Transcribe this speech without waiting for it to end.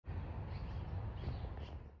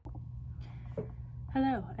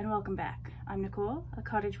Hello and welcome back. I'm Nicole, a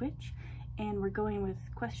cottage witch, and we're going with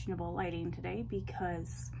questionable lighting today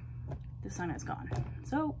because the sun is gone.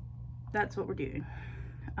 So that's what we're doing.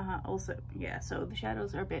 Also, yeah, so the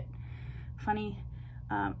shadows are a bit funny,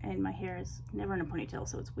 and my hair is never in a ponytail,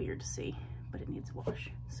 so it's weird to see, but it needs a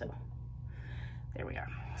wash. So there we are.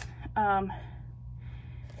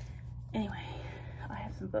 Anyway, I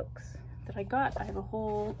have some books that I got. I have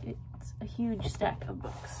it's a huge stack of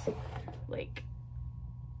books, like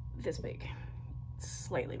this big. It's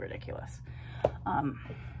slightly ridiculous. I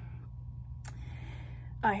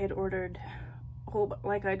had ordered a whole,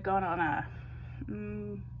 like I'd gone on a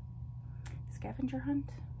scavenger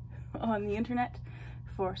hunt on the internet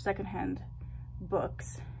for secondhand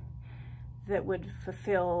books that would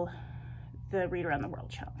fulfill the Read Around the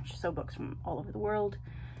World challenge. So books from all over the world.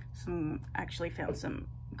 Actually found some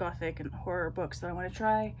Gothic and horror books that I want to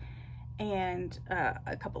try, and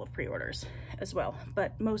a couple of pre-orders as well,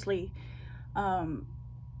 but mostly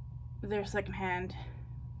they're secondhand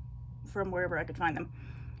from wherever I could find them.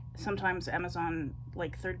 Sometimes Amazon,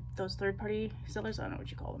 like those third-party sellers, I don't know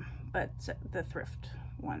what you call them, but the thrift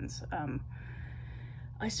ones.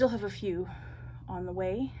 I still have a few on the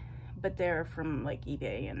way, but they're from like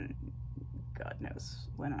eBay, and God knows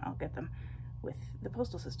when I'll get them with the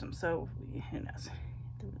postal system, so who knows.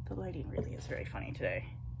 The lighting really is very funny today.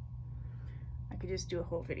 I could just do a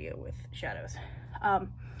whole video with shadows.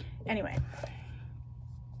 Anyway,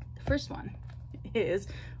 the first one is,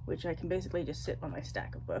 which I can basically just sit on my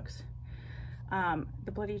stack of books,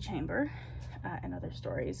 The Bloody Chamber and Other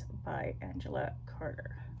Stories by Angela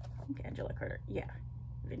Carter. I think Angela Carter, yeah,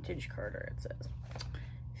 Vintage Carter it says.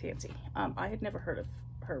 Fancy. I had never heard of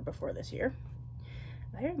her before this year.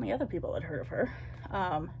 Apparently other people had heard of her.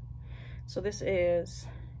 So this is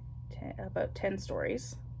about 10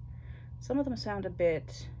 stories. Some of them sound a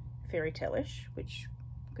bit fairy tale-ish, which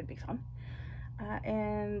could be fun.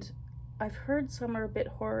 And I've heard some are a bit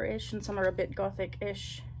horror-ish and some are a bit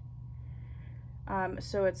Gothic-ish.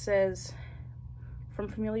 So it says, from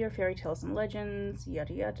familiar fairy tales and legends,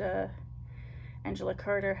 yada yada, Angela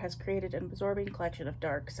Carter has created an absorbing collection of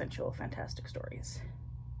dark, sensual, fantastic stories.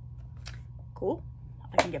 Cool.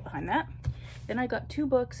 I can get behind that. Then I got 2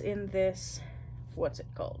 books in this, what's it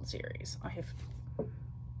called, series.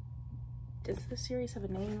 Does this series have a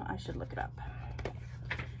name? I should look it up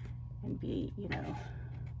and be, you know,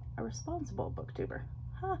 a responsible booktuber.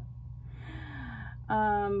 Huh.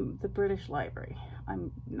 The British Library.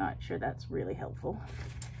 I'm not sure that's really helpful.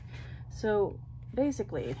 So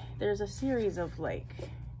basically, there's a series of like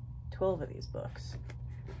 12 of these books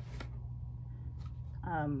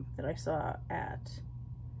that I saw at,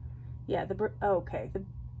 yeah, the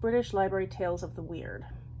British Library Tales of the Weird.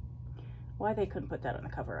 Why they couldn't put that on the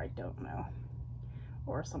cover, I don't know.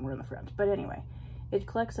 Or somewhere in the front. But anyway, it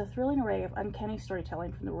collects a thrilling array of uncanny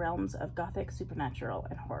storytelling from the realms of Gothic, supernatural,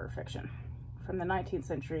 and horror fiction. From the 19th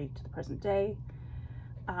century to the present day,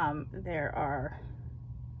 there are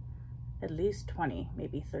at least 20,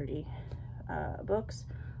 maybe 30 books,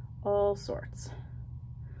 all sorts.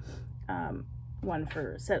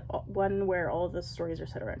 One where all of the stories are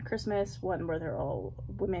set around Christmas, one where they're all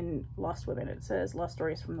women, lost women, it says, lost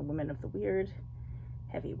stories from the women of the weird,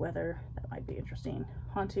 heavy weather, that might be interesting,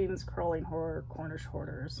 hauntings, crawling horror, Cornish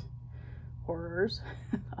horrors,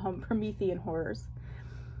 Promethean horrors,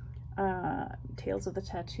 tales of the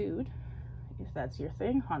tattooed, if that's your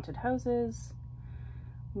thing, haunted houses,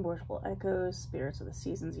 mortal echoes, spirits of the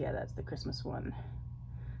seasons, yeah, that's the Christmas one,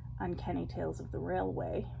 uncanny tales of the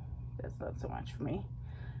railway. That's not so much for me.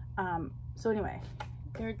 So anyway,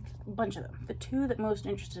 there are a bunch of them. The 2 that most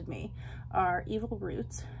interested me are Evil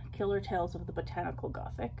Roots, Killer Tales of the Botanical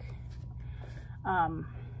Gothic.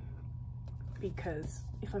 Because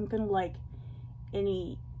if I'm gonna like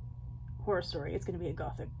any horror story, it's gonna be a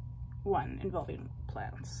Gothic one involving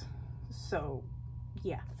plants. So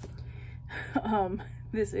yeah.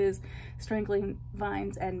 This is Strangling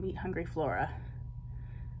Vines and Meat-Hungry Flora.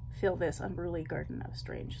 Fill this unruly garden of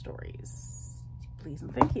strange stories. Please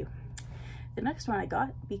and thank you. The next one I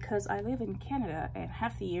got, because I live in Canada and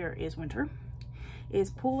half the year is winter,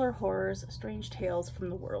 is Polar Horrors, Strange Tales from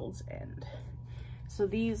the World's End. So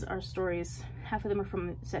these are stories, half of them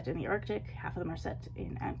are set in the Arctic, half of them are set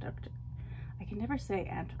in Antarctica. I can never say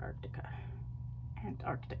Antarctica.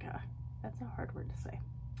 Antarctica. That's a hard word to say.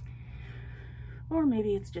 Or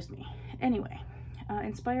maybe it's just me. Anyway,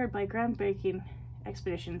 inspired by groundbreaking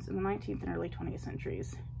expeditions in the 19th and early 20th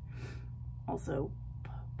centuries. Also,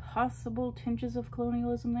 possible tinges of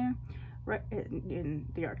colonialism there. In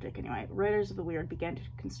the Arctic anyway. Writers of the Weird began to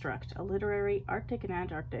construct a literary Arctic and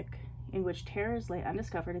Antarctic in which terrors lay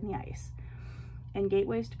undiscovered in the ice, and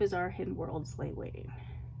gateways to bizarre hidden worlds lay waiting.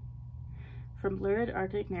 From lurid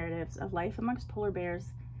Arctic narratives of life amongst polar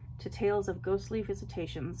bears to tales of ghostly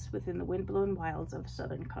visitations within the wind-blown wilds of the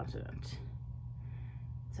southern continent,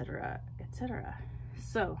 etc., etc.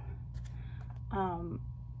 So,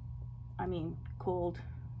 I mean, cold,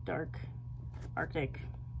 dark, Arctic,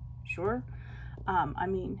 sure. I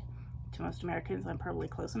mean, to most Americans, I'm probably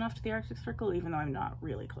close enough to the Arctic Circle, even though I'm not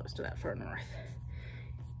really close to that far north.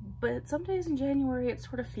 But some days in January, it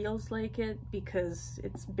sort of feels like it, because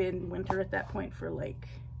it's been winter at that point for like,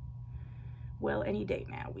 well, any day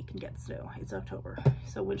now we can get snow. It's October,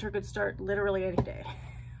 so winter could start literally any day.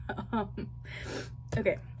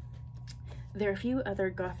 Okay, there are a few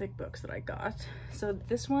other Gothic books that I got. So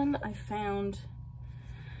this one I found,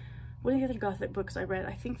 one of the other Gothic books I read,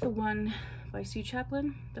 I think the one by Sue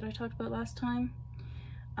Chaplin that I talked about last time,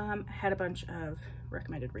 had a bunch of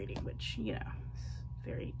recommended reading, which, you know, is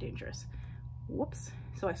very dangerous. Whoops.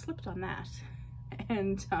 So I slipped on that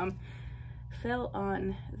and fell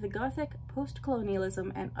on The Gothic,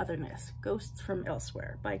 Postcolonialism, and Otherness, Ghosts from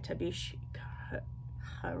Elsewhere by Tabish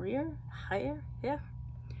Khair? Yeah?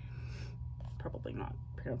 Probably not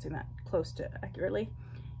pronouncing that close to accurately.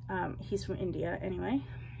 He's from India anyway.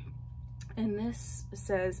 And this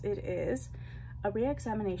says it is a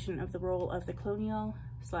re-examination of the role of the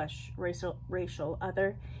colonial/racial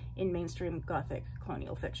other in mainstream Gothic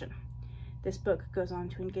colonial fiction. This book goes on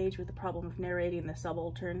to engage with the problem of narrating the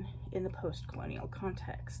subaltern in the post-colonial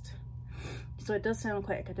context. So it does sound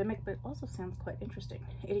quite academic, but it also sounds quite interesting.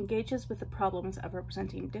 It engages with the problems of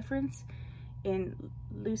representing difference in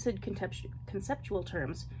lucid conceptual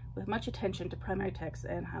terms with much attention to primary text,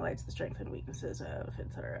 and highlights the strengths and weaknesses of,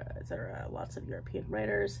 etc., etc. Lots of European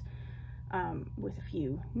writers, with a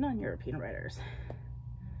few non-European writers.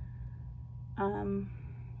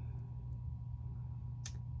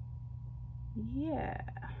 Yeah.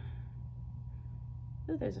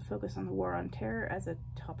 Ooh, there's a focus on the War on Terror as a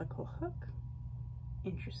topical hook.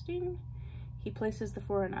 Interesting. He places the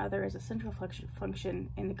foreign other as a central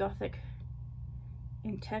function in the Gothic,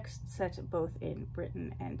 in text set both in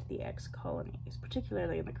Britain and the ex-colonies,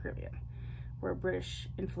 particularly in the Caribbean, where British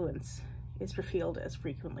influence is revealed as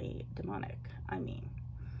frequently demonic. I mean,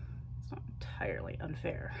 it's not entirely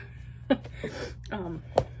unfair.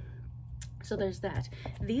 So there's that.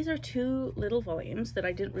 These are two little volumes that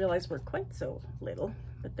I didn't realize were quite so little,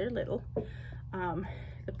 but they're little.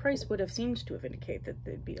 The price would have seemed to have indicated that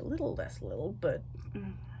they'd be a little less little, but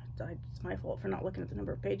it's my fault for not looking at the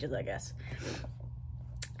number of pages, I guess.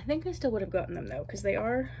 I think I still would have gotten them though, because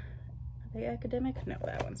are they academic? No,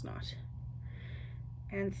 that one's not.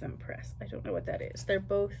 Anthem Press. I don't know what that is. They're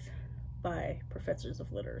both by professors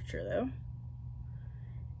of literature though.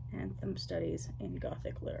 Anthem Studies in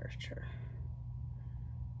Gothic Literature.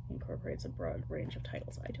 Incorporates a broad range of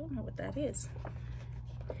titles. I don't know what that is.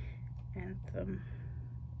 Anthem.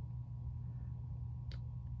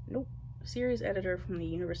 Nope. Series editor from the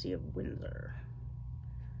University of Windsor.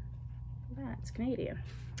 That's Canadian.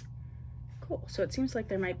 Cool. So it seems like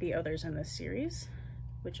there might be others in this series,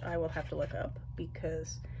 which I will have to look up,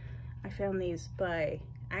 because I found these by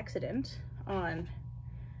accident on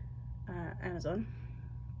Amazon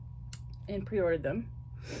and pre-ordered them.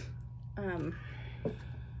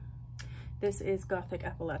 This is Gothic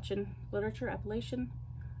Appalachian literature. Appalachian?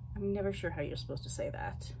 I'm never sure how you're supposed to say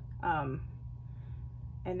that.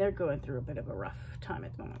 And they're going through a bit of a rough time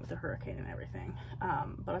at the moment with the hurricane and everything.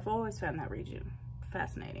 But I've always found that region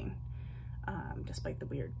fascinating, despite the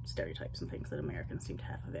weird stereotypes and things that Americans seem to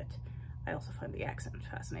have of it. I also find the accent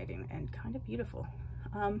fascinating and kind of beautiful.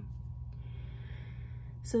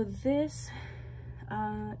 So this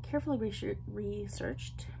carefully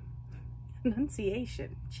researched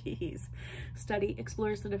enunciation, jeez, study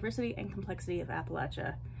explores the diversity and complexity of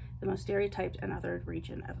Appalachia, the most stereotyped and othered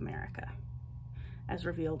region of America, as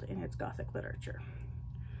revealed in its Gothic literature.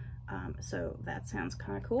 So that sounds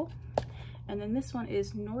kind of cool. And then this one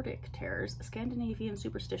is Nordic Terrors, Scandinavian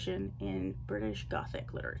Superstition in British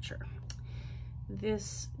Gothic Literature.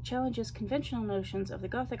 This challenges conventional notions of the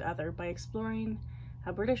Gothic other by exploring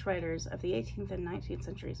how British writers of the 18th and 19th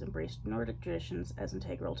centuries embraced Nordic traditions as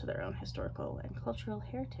integral to their own historical and cultural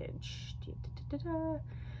heritage.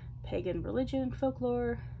 Pagan religion,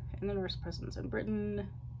 folklore, and the Norse presence in Britain,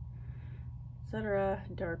 etc.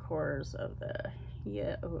 Dark horrors of the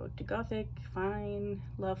Gothic, fine,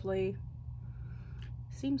 lovely.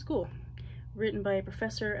 Seems cool. Written by a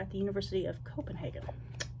professor at the University of Copenhagen.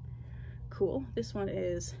 Cool. This one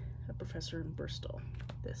is a professor in Bristol,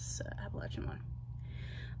 this Appalachian one.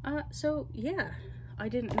 So yeah, I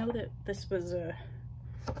didn't know that this was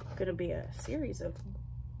gonna be a series of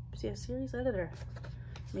a series editor.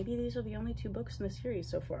 Maybe these are the only 2 books in the series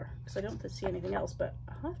so far, because I don't see anything else, but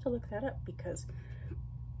I'll have to look that up because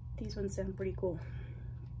these ones sound pretty cool.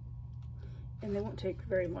 And they won't take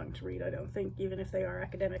very long to read, I don't think, even if they are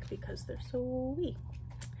academic, because they're so wee.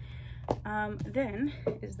 Then,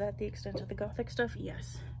 is that the extent of the Gothic stuff?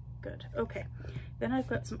 Yes. Good. Okay. Then I've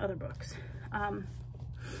got some other books.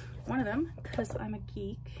 One of them, because I'm a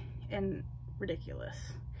geek and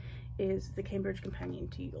ridiculous, is the Cambridge Companion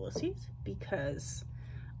to Ulysses, because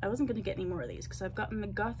I wasn't going to get any more of these, because I've gotten the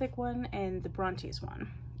Gothic one and the Brontes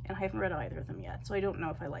one, and I haven't read either of them yet, so I don't know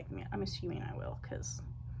if I like them yet. I'm assuming I will, because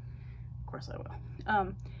of course I will.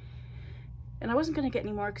 And I wasn't going to get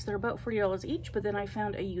any more because they're about $40 each, but then I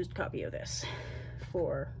found a used copy of this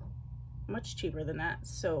for much cheaper than that,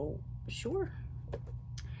 so sure.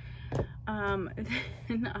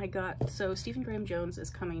 Then I got, so Stephen Graham Jones is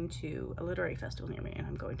coming to a literary festival near me, and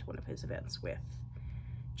I'm going to one of his events with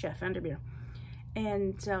Jeff Vandermeer.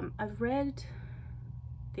 And I've read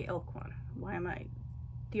The Elk one, Why Am I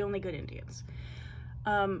the Only Good Indians?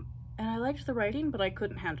 And I liked the writing, but I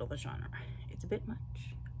couldn't handle the genre. It's a bit much.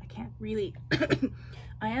 I can't really.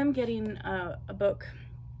 I am getting a book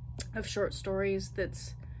of short stories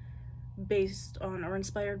that's based on or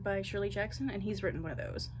inspired by Shirley Jackson, and he's written one of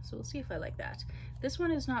those, so we'll see if I like that. This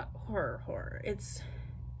one is not horror. It's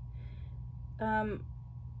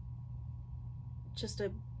just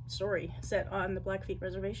a story set on the Blackfeet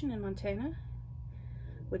Reservation in Montana,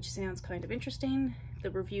 which sounds kind of interesting.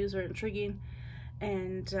 The reviews are intriguing,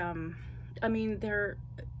 and I mean, they're,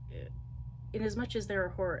 in as much as there are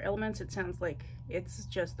horror elements, it sounds like it's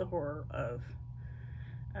just the horror of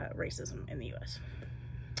racism in the US.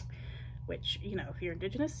 Which, you know, if you're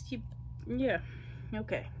Indigenous, yeah,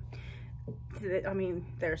 okay. I mean,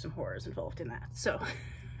 there are some horrors involved in that, so.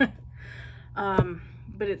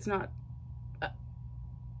 But it's not,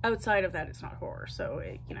 outside of that, it's not horror, so,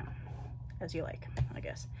 you know, as you like, I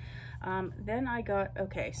guess. Then I got,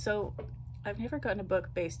 okay, so I've never gotten a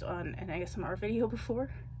book based on an ASMR video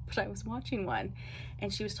before, but I was watching one,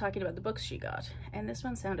 and she was talking about the books she got, and this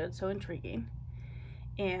one sounded so intriguing,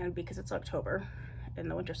 and because it's October, and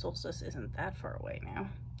the winter solstice isn't that far away now,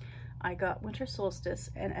 I got Winter Solstice,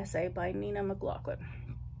 an essay by Nina MacLaughlin.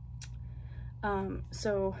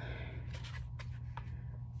 So,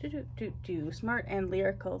 smart and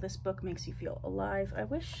lyrical, this book makes you feel alive. I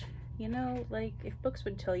wish, you know, like, if books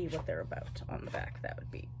would tell you what they're about on the back, that would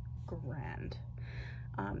be grand.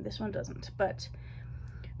 This one doesn't, but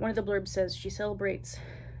one of the blurbs says she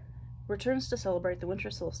returns to celebrate the winter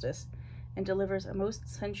solstice and delivers a most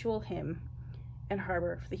sensual hymn and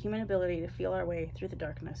harbor for the human ability to feel our way through the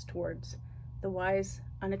darkness towards the wise,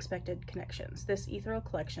 unexpected connections. This ethereal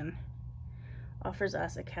collection offers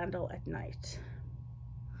us a candle at night.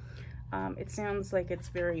 It sounds like it's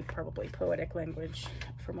very probably poetic language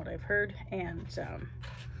from what I've heard, and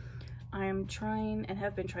I'm trying and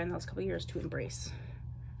have been trying the last couple of years to embrace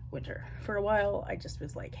winter. For a while, I just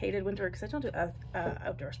was like hated winter because I don't do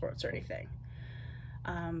outdoor sports or anything.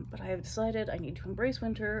 But I have decided I need to embrace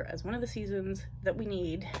winter as one of the seasons that we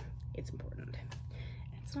need. It's important.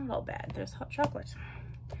 It's not all bad. There's hot chocolate.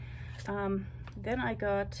 Then I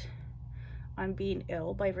got I'm Being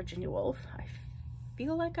Ill by Virginia Woolf. I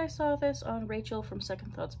feel like I saw this on Rachel from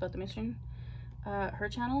Second Thoughts About the Mission, her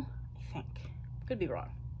channel, I think. Could be wrong,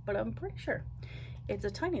 but I'm pretty sure. It's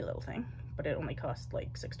a tiny little thing, but it only cost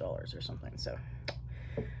like $6 or something, so.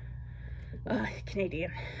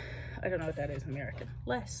 Canadian. I don't know what that is in American.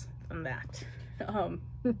 Less than that.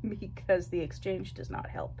 Because the exchange does not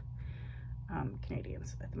help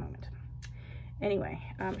Canadians at the moment. Anyway,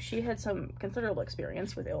 she had some considerable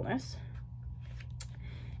experience with illness,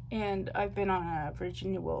 and I've been on a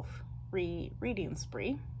Virginia Woolf reading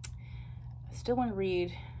spree. I still want to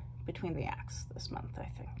read Between the Acts this month, I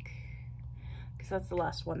think, because that's the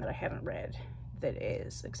last one that I haven't read that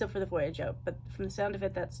is, except for The Voyage Out, but from the sound of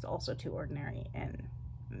it, that's also too ordinary, and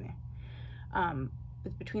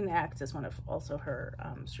but Between the Acts is one of also her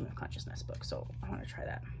Stream of Consciousness books, so I want to try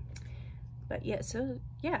that. But yeah, so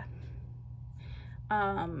yeah,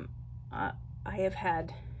 I have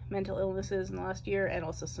had mental illnesses in the last year and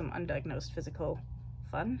also some undiagnosed physical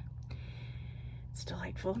fun. It's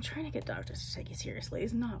delightful. I'm trying to get doctors to take you seriously.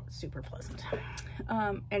 It's not super pleasant.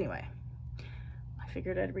 Anyway, I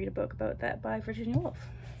figured I'd read a book about that by Virginia Woolf.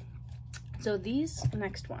 So these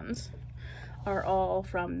next ones are all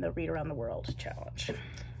from the Read Around the World challenge.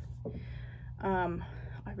 I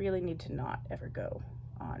really need to not ever go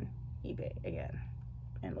on eBay again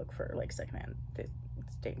and look for like secondhand.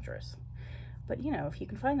 It's dangerous. But you know, if you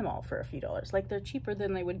can find them all for a few dollars, like they're cheaper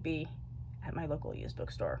than they would be at my local used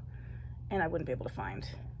bookstore, and I wouldn't be able to find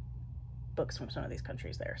books from some of these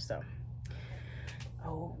countries there, so.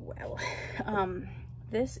 Oh, well.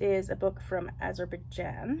 This is a book from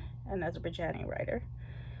Azerbaijan, an Azerbaijani writer.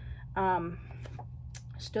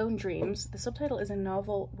 Stone Dreams. The subtitle is a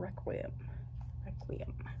Novel-Requiem.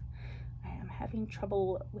 I am having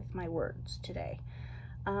trouble with my words today.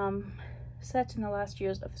 Set in the last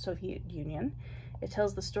years of the Soviet Union, it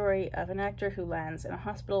tells the story of an actor who lands in a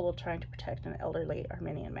hospital while trying to protect an elderly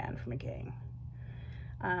Armenian man from a gang.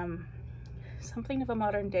 Something of a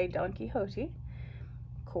modern-day Don Quixote.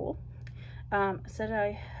 Cool.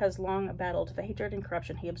 Sedai has long battled the hatred and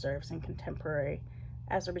corruption he observes in contemporary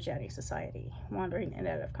Azerbaijani society. Wandering in and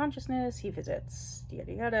out of consciousness, he visits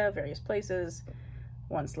yada yada, various places,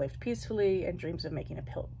 once lived peacefully, and dreams of making a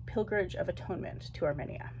pilgrimage of atonement to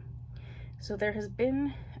Armenia. So there has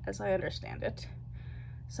been, as I understand it,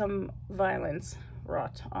 some violence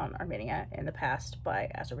wrought on Armenia in the past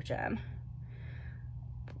by Azerbaijan.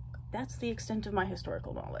 That's the extent of my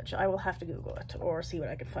historical knowledge. I will have to Google it or see what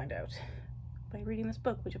I can find out by reading this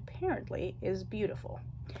book, which apparently is beautiful.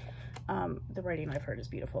 The writing I've heard is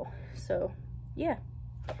beautiful. So, yeah,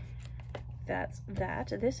 that's that.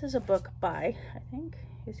 This is a book by, I think,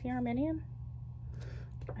 is he Armenian?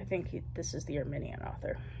 I think this is the Armenian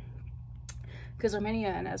author. Because Armenia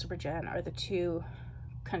and Azerbaijan are the two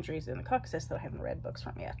countries in the Caucasus that I haven't read books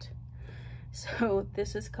from yet. So,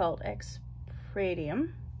 this is called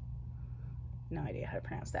Expraedium. No idea how to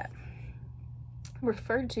pronounce that.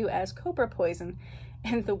 Referred to as cobra poison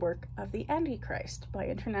and the work of the Antichrist by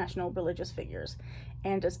international religious figures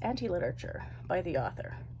and as anti-literature by the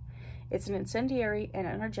author. It's an incendiary and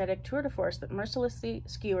energetic tour de force that mercilessly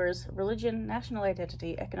skewers religion, national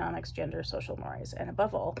identity, economics, gender, social mores, and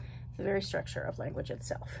above all, the very structure of language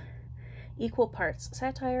itself. Equal parts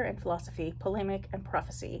satire and philosophy, polemic and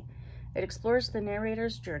prophecy, it explores the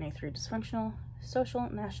narrator's journey through dysfunctional social,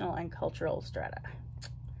 national, and cultural strata,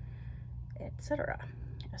 etc.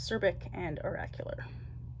 Acerbic and oracular.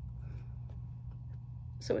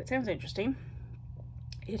 So it sounds interesting.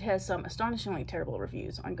 It has some astonishingly terrible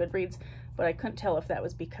reviews on Goodreads, but I couldn't tell if that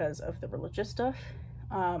was because of the religious stuff.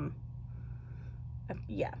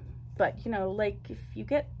 Yeah, but you know, like if you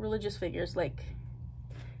get religious figures, like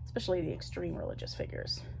especially the extreme religious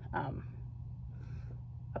figures,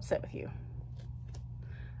 upset with you,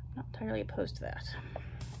 I'm not entirely opposed to that.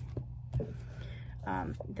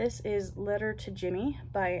 This is Letter to Jimmy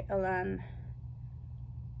by Alain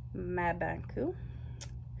Mabanckou.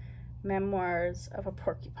 Memoirs of a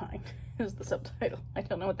Porcupine is the subtitle. I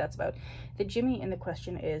don't know what that's about. The Jimmy in the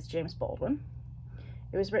question is James Baldwin.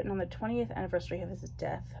 It was written on the 20th anniversary of his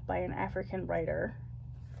death by an African writer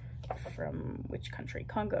from which country?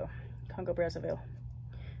 Congo-Brazzaville,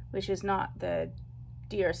 which is not the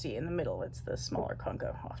DRC in the middle. It's the smaller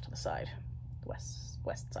Congo off to the side, the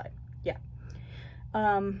west side. Yeah.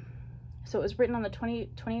 So it was written on the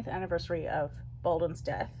 20th anniversary of Baldwin's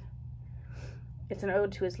death. It's an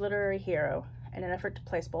ode to his literary hero and an effort to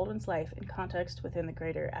place Baldwin's life in context within the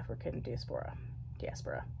greater African diaspora.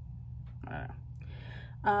 I don't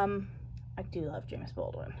know. I do love James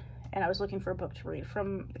Baldwin, and I was looking for a book to read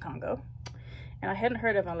from the Congo, and I hadn't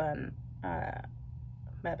heard of Alain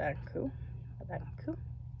Mabanckou,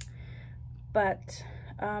 but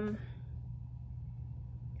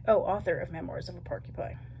author of Memoirs of a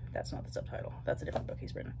Porcupine. That's not the subtitle. That's a different book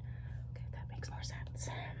he's written. Okay, that makes more sense.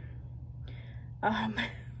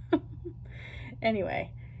 Anyway,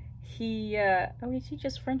 he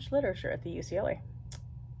teaches French literature at the UCLA.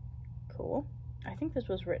 Cool. I think this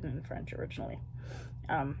was written in French originally.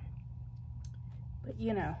 But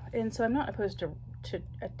you know, and so I'm not opposed to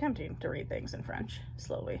attempting to read things in French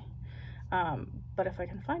slowly. But if I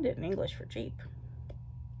can find it in English for cheap,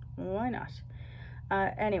 why not?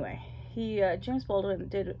 Anyway, James Baldwin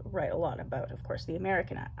did write a lot about, of course, the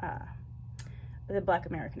Black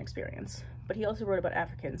American experience, but he also wrote about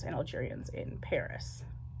Africans and Algerians in Paris,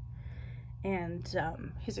 and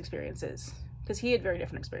his experiences, because he had very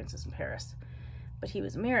different experiences in Paris, but he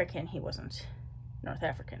was American, he wasn't North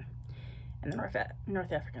African, and the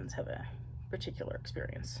North Africans have a particular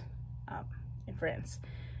experience in France,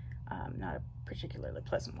 not a particularly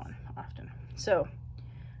pleasant one often. So,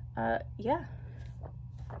 yeah.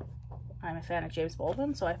 I'm a fan of James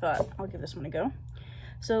Baldwin, so I thought I'll give this one a go.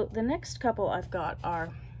 So the next couple I've got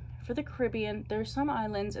are for the Caribbean. There's some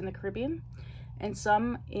islands in the Caribbean and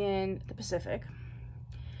some in the Pacific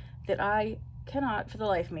that I cannot, for the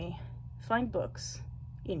life of me, find books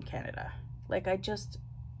in Canada. Like,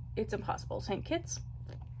 it's impossible. St. Kitts?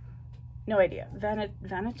 No idea.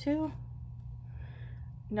 Vanuatu?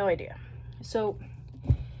 No idea. So,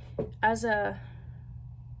 as a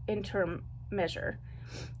interim measure,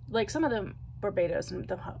 like some of the Barbados and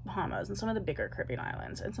the Bahamas and some of the bigger Caribbean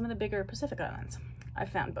islands and some of the bigger Pacific islands I've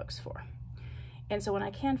found books for. And so when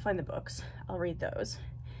I can find the books, I'll read those.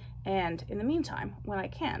 And in the meantime, when I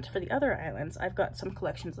can't, for the other islands, I've got some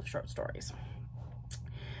collections of short stories.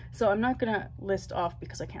 So I'm not going to list off,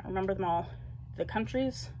 because I can't remember them all, the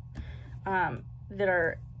countries that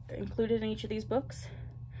are included in each of these books.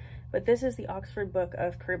 But this is the Oxford Book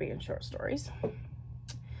of Caribbean Short Stories.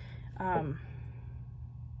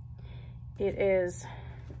 It is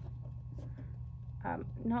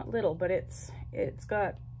not little, but it's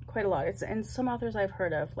got quite a lot. And some authors I've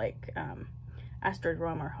heard of, like Astrid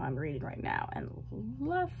Romer, who I'm reading right now and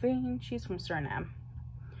loving. She's from Suriname.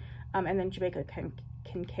 And then Jamaica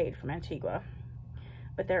Kincaid from Antigua.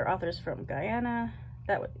 But there are authors from Guyana.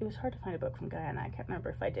 It was hard to find a book from Guyana. I can't remember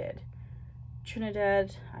if I did.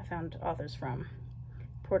 Trinidad. I found authors from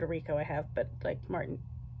Puerto Rico. I have, but like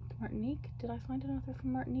Martinique. Did I find an author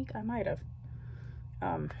from Martinique? I might have.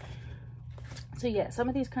 So yeah, some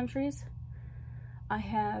of these countries I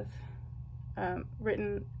have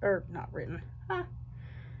read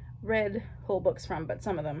whole books from, but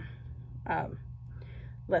some of them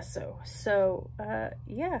less so. So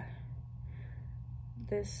yeah,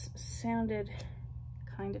 this sounded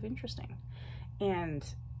kind of interesting. And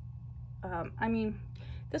I mean,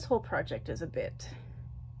 this whole project is a bit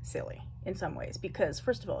silly in some ways, because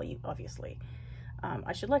first of all, you obviously,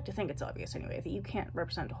 I should like to think it's obvious anyway, that you can't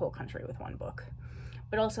represent a whole country with one book.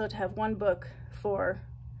 But also to have one book for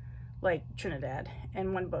like Trinidad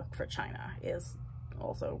and one book for China is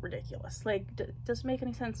also ridiculous. Like, does it make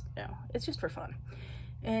any sense? No, it's just for fun.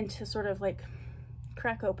 And to sort of like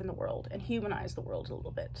crack open the world and humanize the world a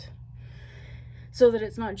little bit, so that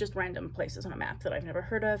it's not just random places on a map that I've never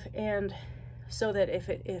heard of, and so that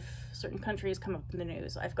if certain countries come up in the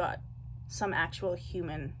news, I've got some actual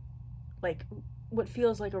human, like what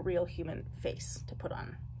feels like a real human face to put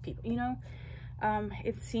on people, you know?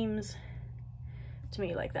 It seems to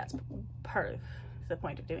me like that's part of the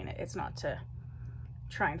point of doing it. It's not to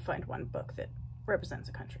try and find one book that represents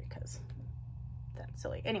a country, because that's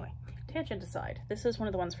silly. Anyway, tangent aside, this is one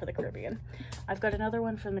of the ones for the Caribbean. I've got another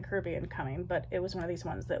one from the Caribbean coming, but it was one of these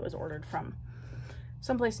ones that was ordered from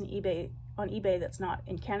someplace on eBay that's not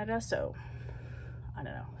in Canada, so I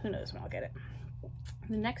don't know. Who knows when I'll get it.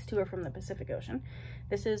 The next two are from the Pacific Ocean.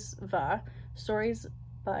 This is Stories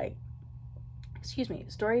by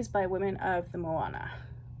Women of the Moana.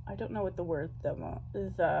 I don't know what the word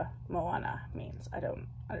the Moana means. I don't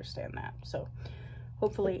understand that. So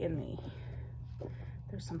hopefully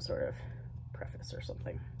there's some sort of preface or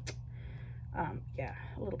something. Yeah,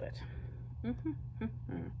 a little bit.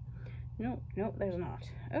 No, there's not.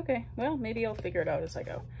 Okay, well, maybe I'll figure it out as I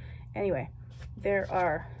go. Anyway, there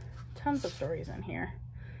are tons of stories in here.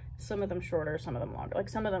 Some of them shorter, some of them longer. Like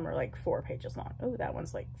some of them are like 4 pages long. Oh, that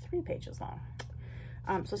one's like 3 pages long.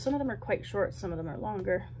 So some of them are quite short, some of them are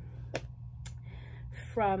longer.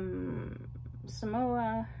 From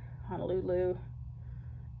Samoa, Honolulu,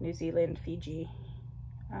 New Zealand, Fiji,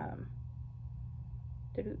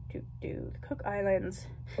 the Cook Islands.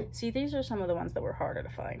 See, these are some of the ones that were harder to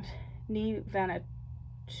find. Ni Vanuatu,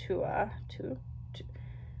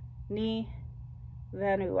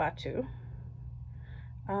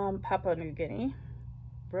 Papua New Guinea,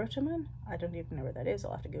 Brochaman, I don't even know where that is,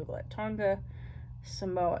 I'll have to Google it. Tonga,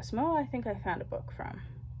 Samoa, I think I found a book from.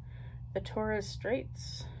 The Torres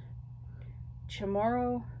Straits,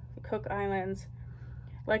 Chamorro, the Cook Islands.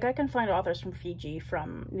 Like, I can find authors from Fiji,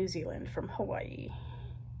 from New Zealand, from Hawaii,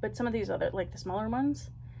 but some of these other, like the smaller ones,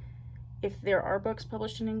 if there are books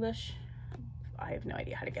published in English, I have no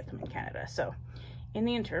idea how to get them in Canada. So in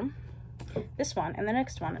the interim, this one and the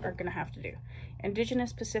next one are going to have to do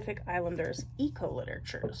Indigenous Pacific Islanders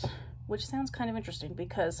eco-literatures, which sounds kind of interesting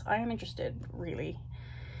because I am interested really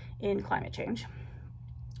in climate change.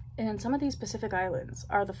 And some of these Pacific islands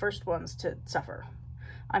are the first ones to suffer.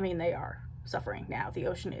 I mean, they are suffering now. The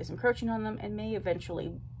ocean is encroaching on them and may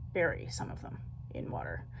eventually bury some of them in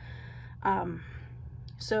water.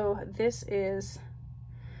 So this is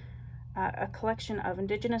a collection of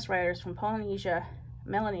Indigenous writers from Polynesia,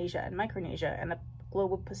 Melanesia, and Micronesia, and the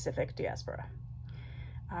global Pacific diaspora.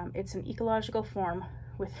 It's an ecological form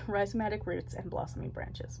with rhizomatic roots and blossoming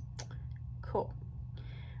branches. Cool.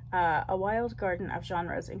 A wild garden of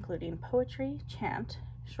genres including poetry, chant,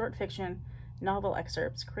 short fiction, novel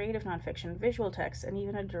excerpts, creative nonfiction, visual text, and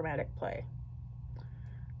even a dramatic play.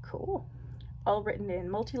 Cool. All written in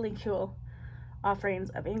multilingual offerings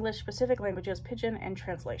of English, Pacific languages, Pidgin, and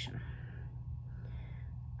translation.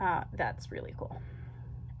 That's really cool.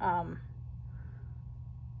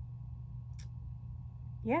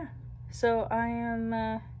 Yeah, so I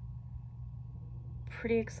am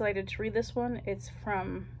pretty excited to read this one. It's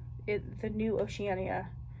from the New Oceania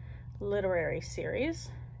literary series.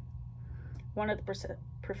 One of the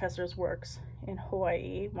professors works in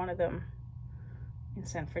Hawaii, one of them in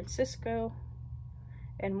San Francisco,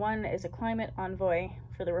 and one is a climate envoy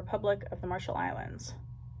for the Republic of the Marshall Islands.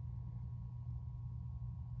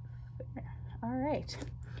 All right.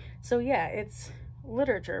 So yeah, it's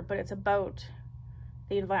literature, but it's about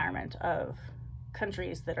the environment of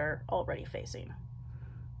countries that are already facing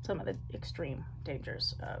some of the extreme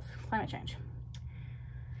dangers of climate change.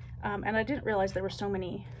 And I didn't realize there were so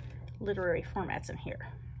many literary formats in here,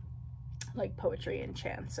 like poetry and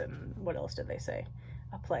chants, and what else did they say?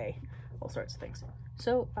 A play, all sorts of things.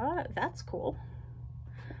 So that's cool.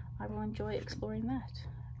 I will enjoy exploring that.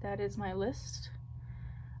 That is my list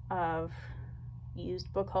of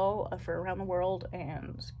used book haul for around the world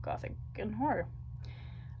and Gothic and horror.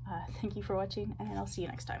 Thank you for watching, and I'll see you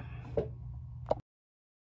next time.